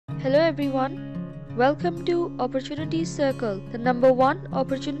Hello everyone. Welcome to Opportunities Circle, the #1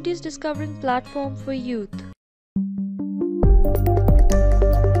 opportunities discovering platform for youth.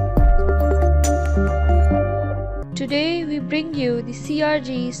 Today we bring you the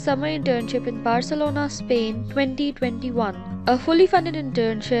CRG Summer Internship in Barcelona, Spain 2021. A fully funded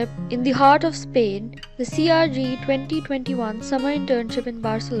internship in the heart of Spain, the CRG 2021 Summer Internship in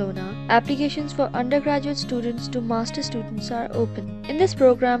Barcelona. Applications for undergraduate students to master students are open. In this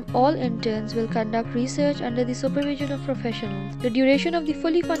program, all interns will conduct research under the supervision of professionals. The duration of the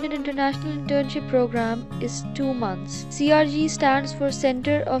fully funded international internship program is 2 months. CRG stands for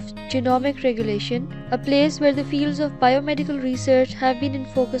Center of Genomic Regulation, a place where the fields of biomedical research have been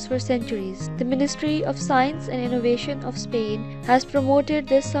in focus for centuries. The Ministry of Science and Innovation of Spain has promoted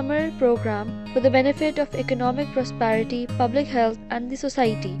this summer program for the benefit of economic prosperity, public health, and the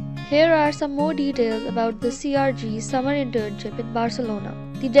society. Here are some more details about the CRG Summer Internship in Barcelona.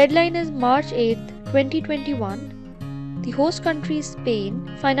 The deadline is March 8th, 2021. The host country is Spain.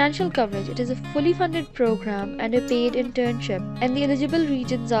 Financial coverage: it is a fully funded program and a paid internship. And the eligible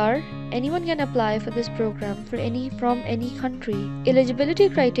regions are: anyone can apply for this program from any country. Eligibility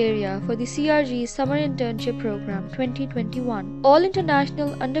criteria for the CRG Summer Internship Program 2021. All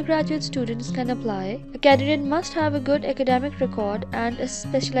international undergraduate students can apply. A candidate must have a good academic record and a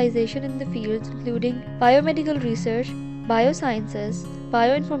specialization in the fields including biomedical research, biosciences,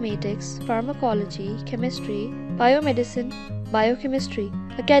 bioinformatics, pharmacology, chemistry, biomedicine, biochemistry.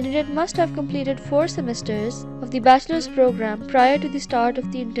 A candidate must have completed 4 semesters of the bachelor's program prior to the start of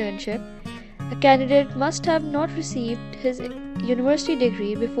the internship. A candidate must have not received his university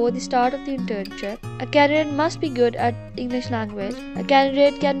degree before the start of the internship. A candidate must be good at English language. A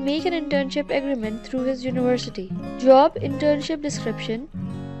candidate can make an internship agreement through his university. Job internship description.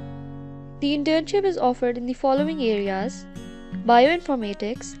 The internship is offered in the following areas: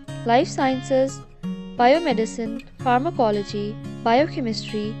 bioinformatics, life sciences, biomedicine, pharmacology,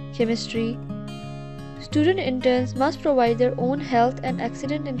 biochemistry, chemistry. Student interns must provide their own health and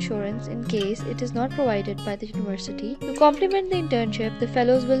accident insurance in case it is not provided by the university. To complement the internship, the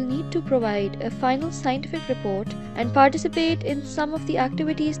fellows will need to provide a final scientific report and participate in some of the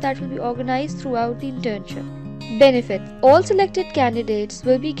activities that will be organized throughout the internship. Benefits: all selected candidates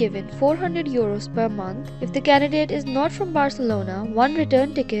will be given €400 per month. If the candidate is not from Barcelona, 1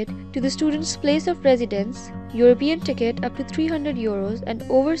 return ticket to the student's place of residence, European ticket up to €300 and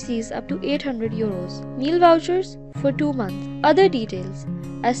overseas up to €800. Meal vouchers for 2 months. Other details: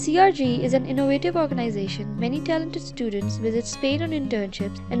 as CRG is an innovative organization, many talented students visit Spain on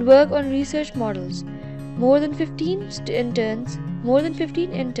internships and work on research models. More than 15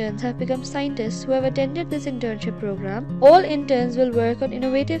 interns have become scientists who have attended this internship program. All interns will work on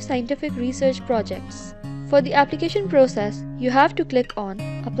innovative scientific research projects. For the application process, you have to click on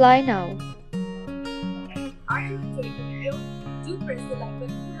Apply Now. Are you enjoying the video? Do press the like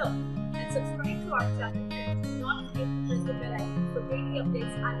button below and subscribe to our channel. Do not forget to press the bell icon for daily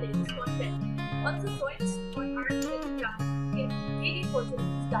updates and latest content. Also join us on our Telegram to get daily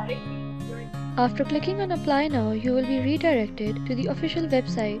opportunities directly. After clicking on Apply Now, you will be redirected to the official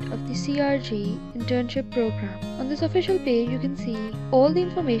website of the CRG Internship Program. On this official page, you can see all the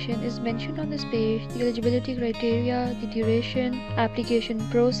information is mentioned on this page: the eligibility criteria, the duration, application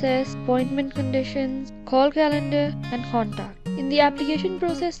process, appointment conditions, call calendar, and contact. In the application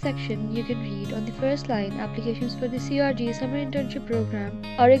process section, you can read on the first line: applications for the CRG Summer Internship Program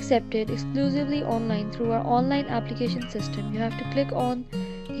are accepted exclusively online through our online application system. You have to click on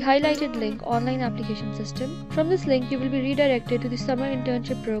the highlighted link Online Application System. From this link, you will be redirected to the Summer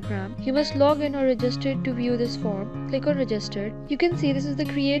Internship Program. You must log in or register to view this form. Click on Registered. You can see this is the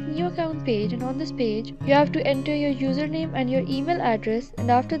Create New Account page, and on this page, you have to enter your username and your email address,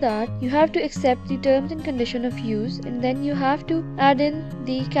 and after that, you have to accept the terms and condition of use, and then you have to add in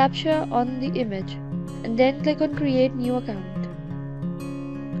the captcha on the image, and then click on Create New Account.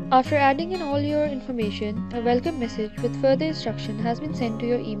 After adding in all your information, a welcome message with further instruction has been sent to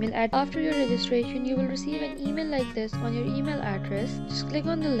your email address. After your registration, you will receive an email like this on your email address. Just click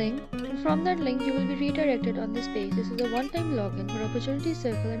on the link, and from that link you will be redirected on this page. This is a one-time login for Opportunity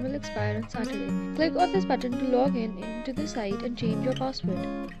Circle and will expire on Saturday. Click on this button to log in into the site and change your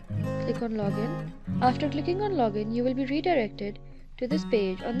password. Click on Login. After clicking on Login, you will be redirected to this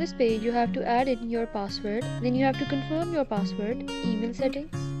page. On this page, you have to add in your password. Then you have to confirm your password, email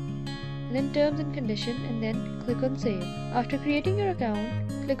settings, and then terms and condition, and then click on Save. After creating your account,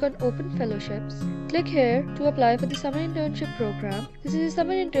 click on Open Fellowships. Click here to apply for the Summer Internship Program. This is the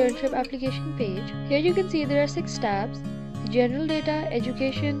Summer Internship application page. Here you can see there are 6 tabs: the General Data,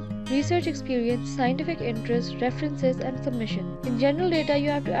 Education, research experience, scientific interest, references, and submission. In general data, you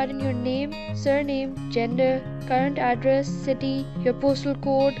have to add in your name, surname, gender, current address, city, your postal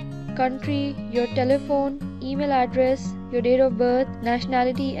code, country, your telephone, email address, your date of birth,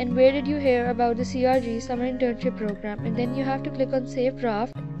 nationality, and where did you hear about the CRG Summer Internship program, and then you have to click on Save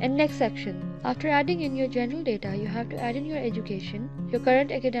Draft and Next section. After adding in your general data, you have to add in your education, your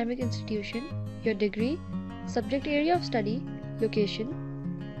current academic institution, your degree, subject area of study, location,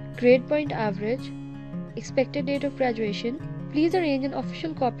 grade point average, expected date of graduation. Please arrange an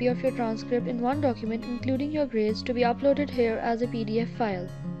official copy of your transcript in one document including your grades to be uploaded here as a PDF file.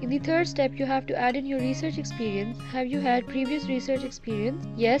 In the third step, you have to add in your research experience. Have you had previous research experience?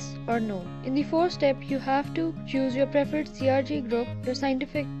 Yes or no. In the fourth step, you have to choose your preferred CRG group, your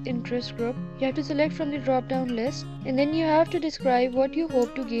scientific interest group. You have to select from the drop-down list, and then you have to describe what you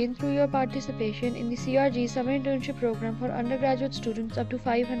hope to gain through your participation in the CRG Summer Internship program for undergraduate students up to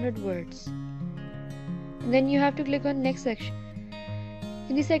 500 words. And then you have to click on Next section.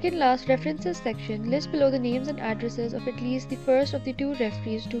 In the second last references section, list below the names and addresses of at least the first of the two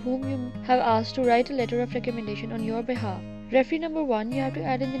referees to whom you have asked to write a letter of recommendation on your behalf. Referee number 1, you have to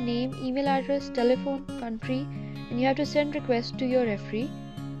add in the name, email address, telephone, country, and you have to send request to your referee.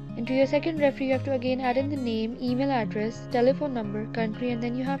 And to your second referee, you have to again add in the name, email address, telephone number, country, and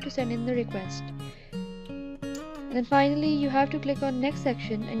then you have to send in the request. And then finally, you have to click on Next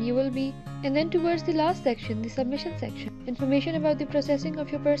section, and then towards the last section, the submission section, information about the processing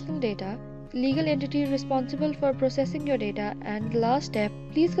of your personal data, the legal entity responsible for processing your data, and the last step,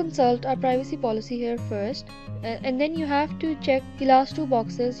 please consult our privacy policy here first. And then you have to check the last two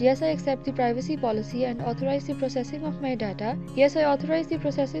boxes. Yes, I accept the privacy policy and authorize the processing of my data. Yes, I authorize the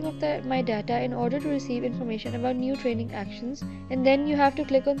processing of my data in order to receive information about new training actions. And then you have to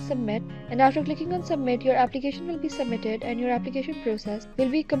click on Submit. And after clicking on Submit, your application will be submitted and your application process will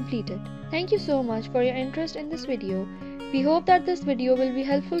be completed. Thank you so much for your interest in this video. We hope that this video will be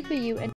helpful for you and